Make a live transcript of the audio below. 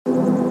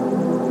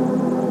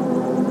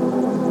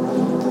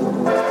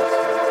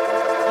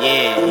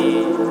Yeah.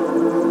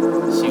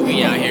 Shit,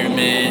 we out here,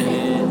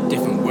 man.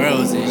 Different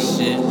worlds and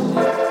shit.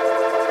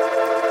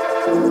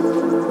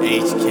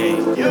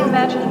 HK. You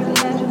imagine.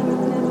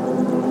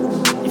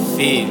 You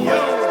feel me?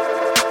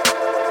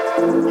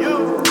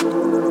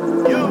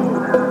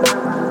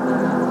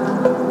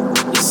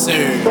 Yes,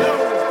 sir.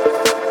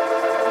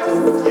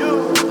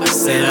 I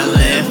said I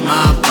left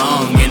my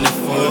bong in the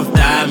fourth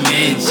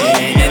dimension,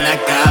 and I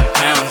got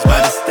pounds by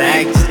the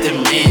stack, just to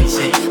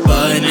mention.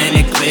 Button and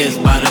eclipse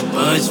by the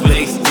bunch with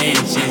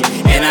extensions,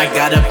 and I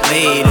got a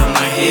blade on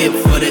my hip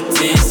for the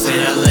tension. Said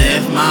I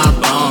left my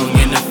bong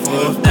in the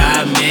fourth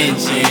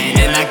dimension,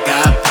 and I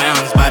got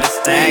pounds by the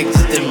stack,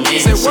 just to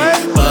mention.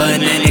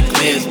 Button and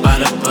eclipse by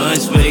the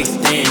bunch with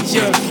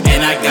extensions,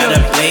 and I got a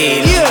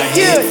blade on my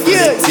hip for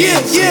the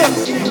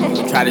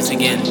tension. Try this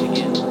again.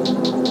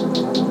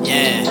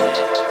 Yeah.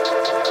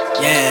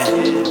 Yeah.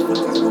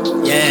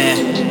 Yeah.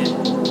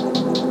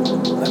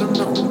 Let them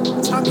know.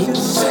 Talk your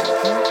shit.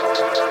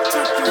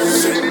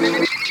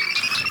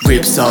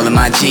 Rips all in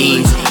my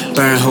jeans,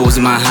 burn holes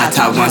in my hot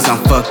top once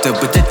I'm fucked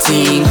up with the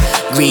team.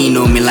 Green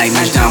on me like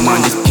match down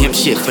on this pimp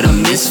shit for the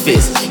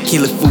misfits.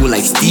 Kill a fool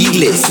like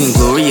Stieglitz,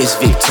 inglorious,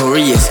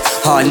 victorious.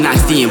 Hard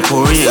knocks the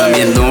emporium,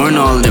 and luring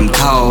all of them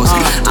calls.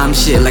 I'm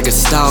shit like a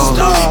stall,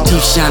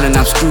 teeth shining,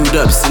 I'm screwed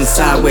up, sitting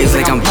sideways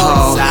like I'm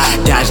Paul.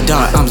 Dodge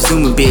dart, I'm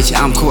zooming, bitch,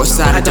 I'm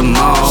courtside at the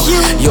mall.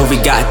 Yo, we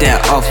got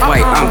that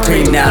off-white, I'm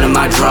cream down in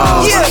my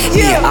drawers.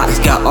 Yeah, AUX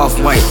got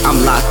off-white,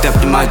 I'm locked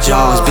up in my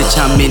jaws. Bitch,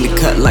 I'm in the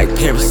cut like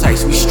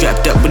parasites, we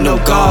strapped up with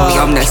no gauze.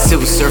 I'm that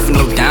silver surfing,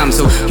 no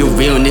dimes, so your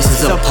realness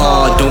is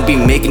appalled. Don't be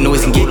making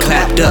noise and get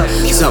clapped up,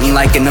 something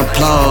like an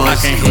applause. I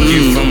can hit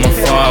you from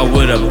afar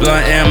with a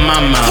blunt in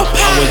my mouth.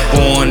 I was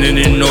born in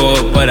the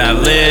north, but I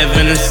live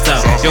in the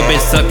south. Your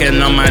bitch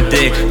sucking on my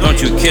dick, don't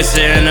you kiss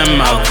her in the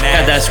mouth.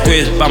 Got that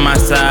squiz by my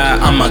side,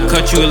 I'ma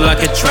cut you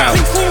like a trout.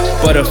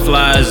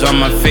 Butterflies on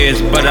my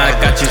face, but I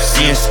got you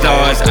seeing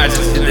stars. I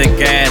just hit the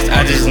gas,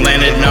 I just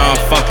landed on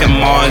fucking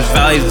Mars.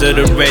 Valleys of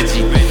the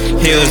Reggie,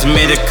 hills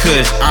made of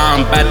kush.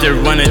 I'm about to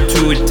run it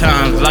 2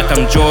 times like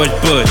I'm George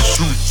Bush.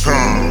 2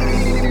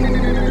 times.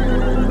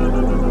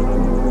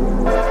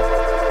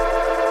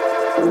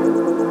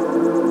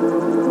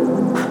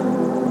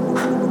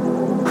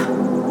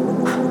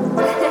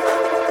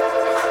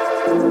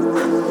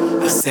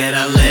 I said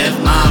I left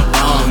my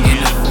bong in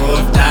the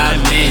fourth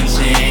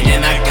dimension,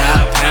 and I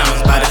got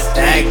pounds by the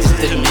stack, just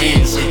to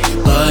mention.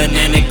 Button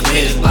and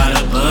eclipse by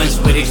the bunch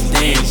with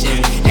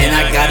extension, and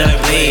I got a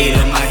blade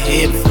on my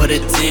hip for the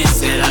tension.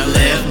 Said I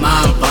left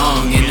my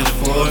bong in the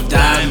fourth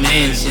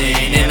dimension,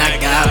 and I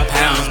got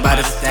pounds by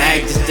the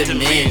stack, just to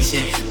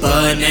mention.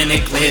 Button and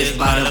eclipse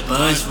by the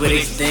bunch with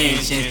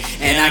extension,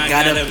 and I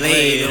got a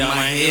blade on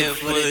my hip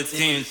for the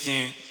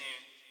tension.